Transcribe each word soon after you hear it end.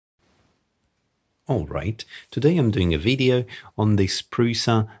Alright, today I'm doing a video on this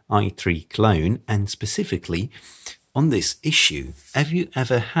Prusa i3 clone and specifically on this issue. Have you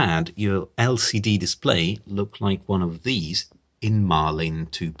ever had your LCD display look like one of these in Marlin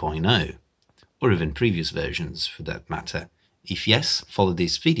 2.0 or even previous versions for that matter? If yes, follow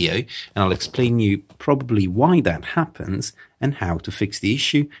this video and I'll explain you probably why that happens and how to fix the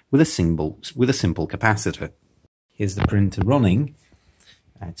issue with a simple capacitor. Here's the printer running.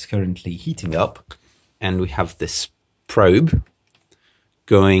 It's currently heating up and we have this probe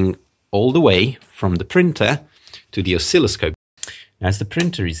going all the way from the printer to the oscilloscope. As the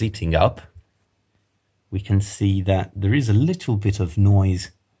printer is heating up, we can see that there is a little bit of noise.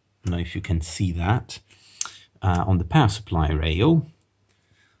 I don't know if you can see that on the power supply rail.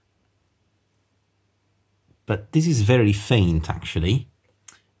 But this is very faint actually,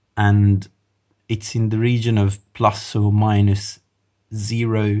 and it's in the region of plus or minus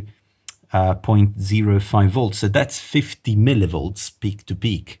 0.05 volts, so that's 50 millivolts peak to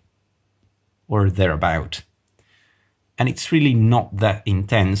peak, or thereabout. And it's really not that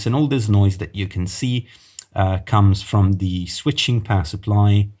intense, and all this noise that you can see comes from the switching power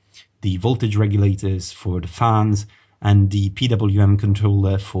supply, the voltage regulators for the fans, and the PWM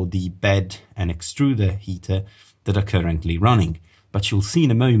controller for the bed and extruder heater that are currently running. But you'll see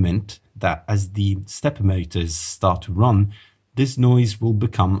in a moment that as the stepper motors start to run, this noise will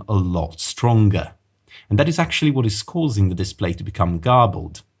become a lot stronger. And that is actually what is causing the display to become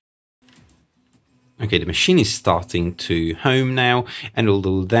garbled. Okay, the machine is starting to home now, and it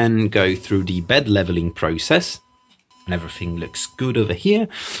will then go through the bed leveling process. And everything looks good over here.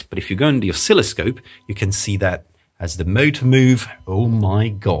 But if you go on the oscilloscope, you can see that as the motor moves, oh my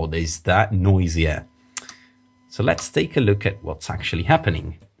god, is that noisier. So let's take a look at what's actually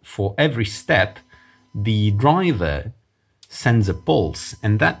happening. For every step, the driver sends a pulse,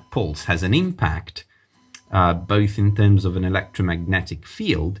 and that pulse has an impact both in terms of an electromagnetic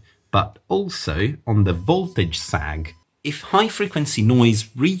field, but also on the voltage sag. If high frequency noise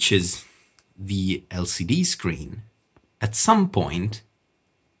reaches the LCD screen, at some point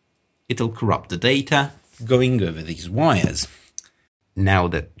it'll corrupt the data going over these wires. Now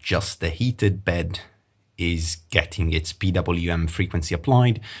that just the heated bed is getting its PWM frequency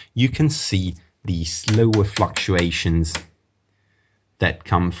applied, you can see the slower fluctuations that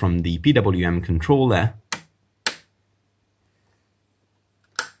come from the PWM controller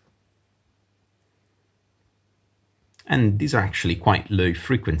and these are actually quite low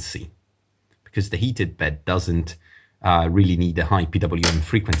frequency because the heated bed doesn't really need a high PWM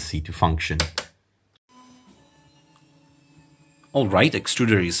frequency to function. Alright,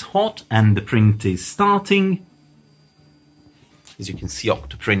 extruder is hot and the print is starting. As you can see,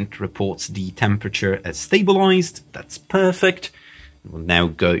 octoprint reports the temperature as stabilized. That's perfect. We'll now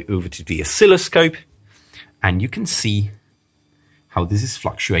go over to the oscilloscope and you can see how this is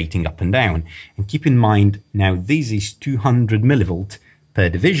fluctuating up and down. And keep in mind, now this is 200 millivolt per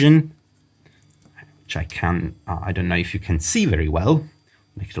division, which I don't know if you can see very well.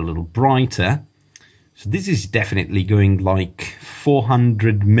 Make it a little brighter. So this is definitely going like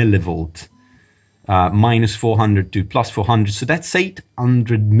 400 millivolt, minus 400 to plus 400. So that's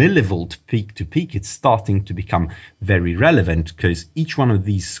 800 millivolt peak to peak. It's starting to become very relevant because each one of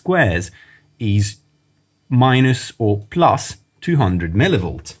these squares is minus or plus 200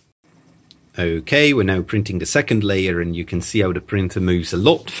 millivolt. Okay, we're now printing the second layer and you can see how the printer moves a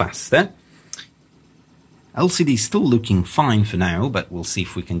lot faster. LCD is still looking fine for now, but we'll see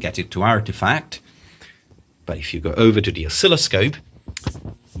if we can get it to artifact. But if you go over to the oscilloscope,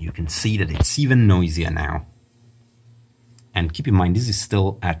 you can see that it's even noisier now. And keep in mind, this is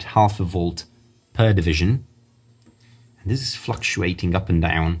still at half a volt per division. And this is fluctuating up and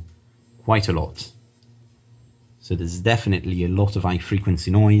down quite a lot. So there's definitely a lot of high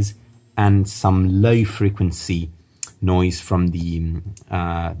frequency noise and some low frequency noise from the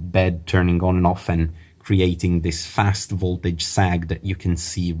bed turning on and off and creating this fast voltage sag that you can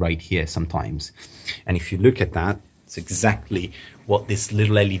see right here sometimes. And if you look at that, it's exactly what this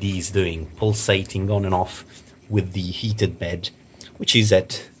little LED is doing, pulsating on and off with the heated bed, which is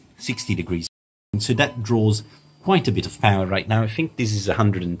at 60 degrees. And so that draws quite a bit of power right now. I think this is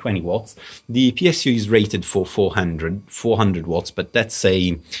 120 watts. The PSU is rated for 400 watts, but that's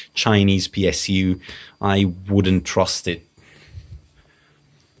a Chinese PSU. I wouldn't trust it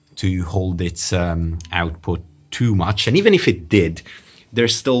to hold its output too much. And even if it did,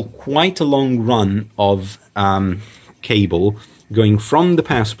 there's still quite a long run of cable going from the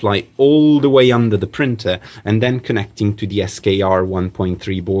power supply all the way under the printer and then connecting to the SKR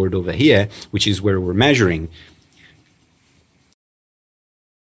 1.3 board over here, which is where we're measuring.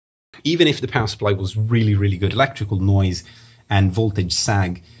 Even if the power supply was really, really good, electrical noise and voltage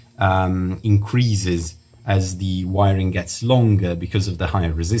sag increases as the wiring gets longer because of the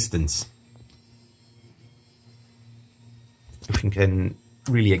higher resistance. If you can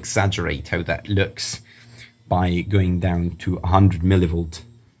really exaggerate how that looks by going down to 100 millivolt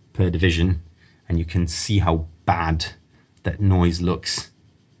per division, and you can see how bad that noise looks.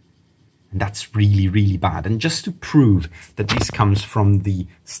 And that's really, really bad. And just to prove that this comes from the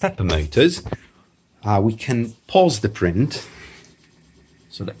stepper motors, we can pause the print.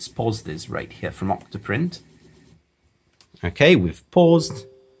 So let's pause this right here from Octoprint. Okay, we've paused.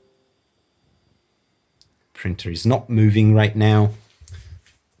 Printer is not moving right now.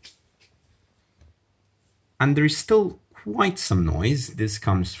 And there is still quite some noise. This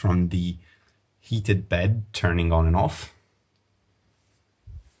comes from the heated bed turning on and off.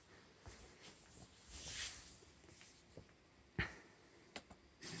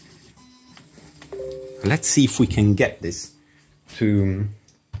 Let's see if we can get this to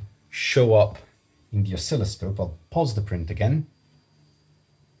show up in the oscilloscope. I'll pause the print again.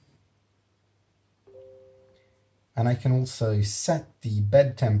 And I can also set the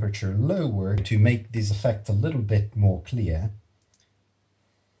bed temperature lower to make this effect a little bit more clear.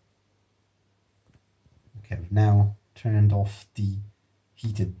 Okay, I've now turned off the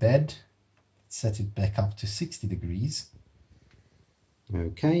heated bed. Let's set it back up to 60 degrees.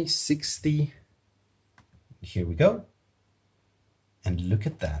 Okay, 60. Here we go. And look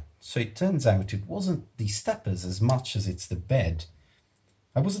at that. So it turns out it wasn't the steppers as much as it's the bed.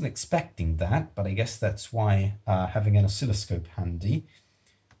 I wasn't expecting that, but I guess that's why having an oscilloscope handy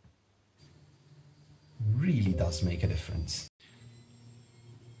really does make a difference.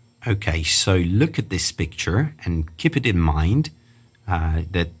 Okay, so look at this picture and keep it in mind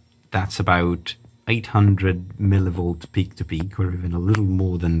that that's about 800 millivolt peak to peak, or even a little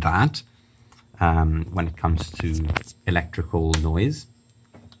more than that when it comes to electrical noise.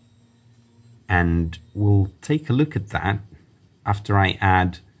 And we'll take a look at that after I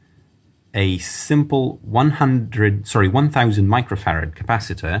add a simple 1000 microfarad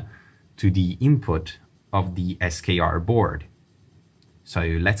capacitor to the input of the SKR board. So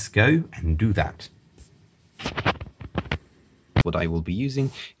let's go and do that. What I will be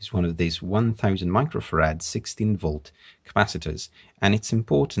using is one of these 1000 microfarad 16 volt capacitors, and it's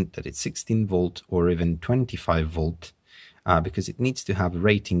important that it's 16 volt or even 25 volt because it needs to have a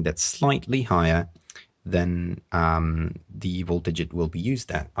rating that's slightly higher than the voltage it will be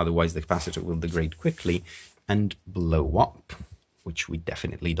used at. Otherwise the capacitor will degrade quickly and blow up, which we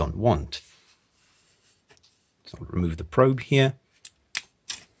definitely don't want. So I'll remove the probe here,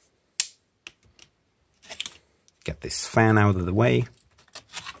 get this fan out of the way,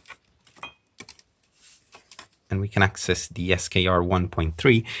 and we can access the SKR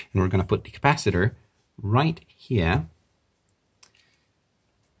 1.3, and we're going to put the capacitor right here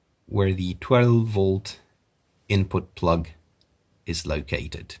where the 12 volt input plug is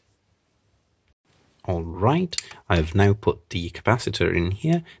located. All right, I've now put the capacitor in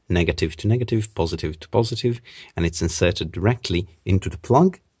here, negative to negative, positive to positive, and it's inserted directly into the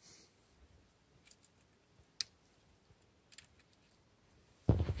plug.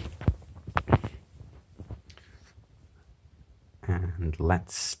 And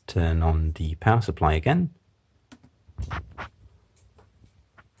let's turn on the power supply again.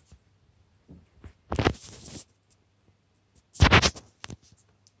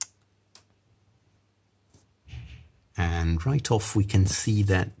 And right off we can see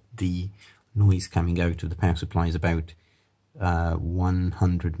that the noise coming out of the power supply is about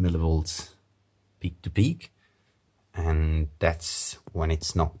 100 millivolts peak to peak, and that's when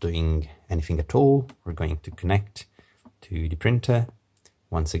it's not doing anything at all. We're going to connect to the printer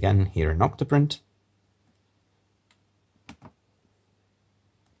once again here in Octoprint.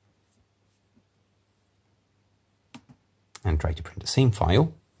 And try to print the same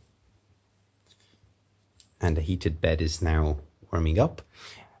file. And the heated bed is now warming up.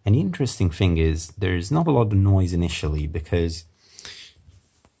 And the interesting thing is there's not a lot of noise initially because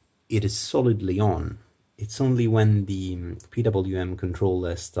it is solidly on. It's only when the PWM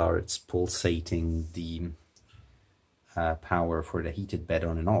controller starts pulsating the power for the heated bed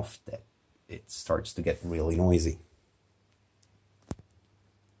on and off that it starts to get really noisy.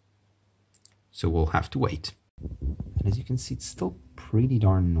 So we'll have to wait. And as you can see, it's still pretty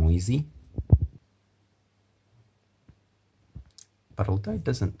darn noisy. But although it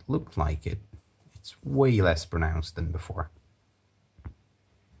doesn't look like it, it's way less pronounced than before.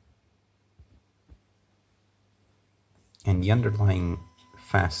 And the underlying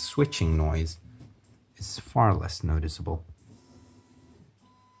fast switching noise is far less noticeable.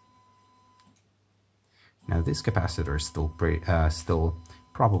 Now this capacitor still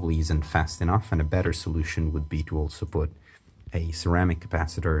probably isn't fast enough, and a better solution would be to also put a ceramic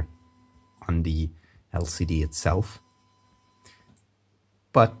capacitor on the LCD itself.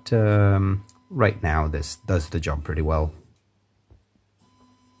 But right now this does the job pretty well.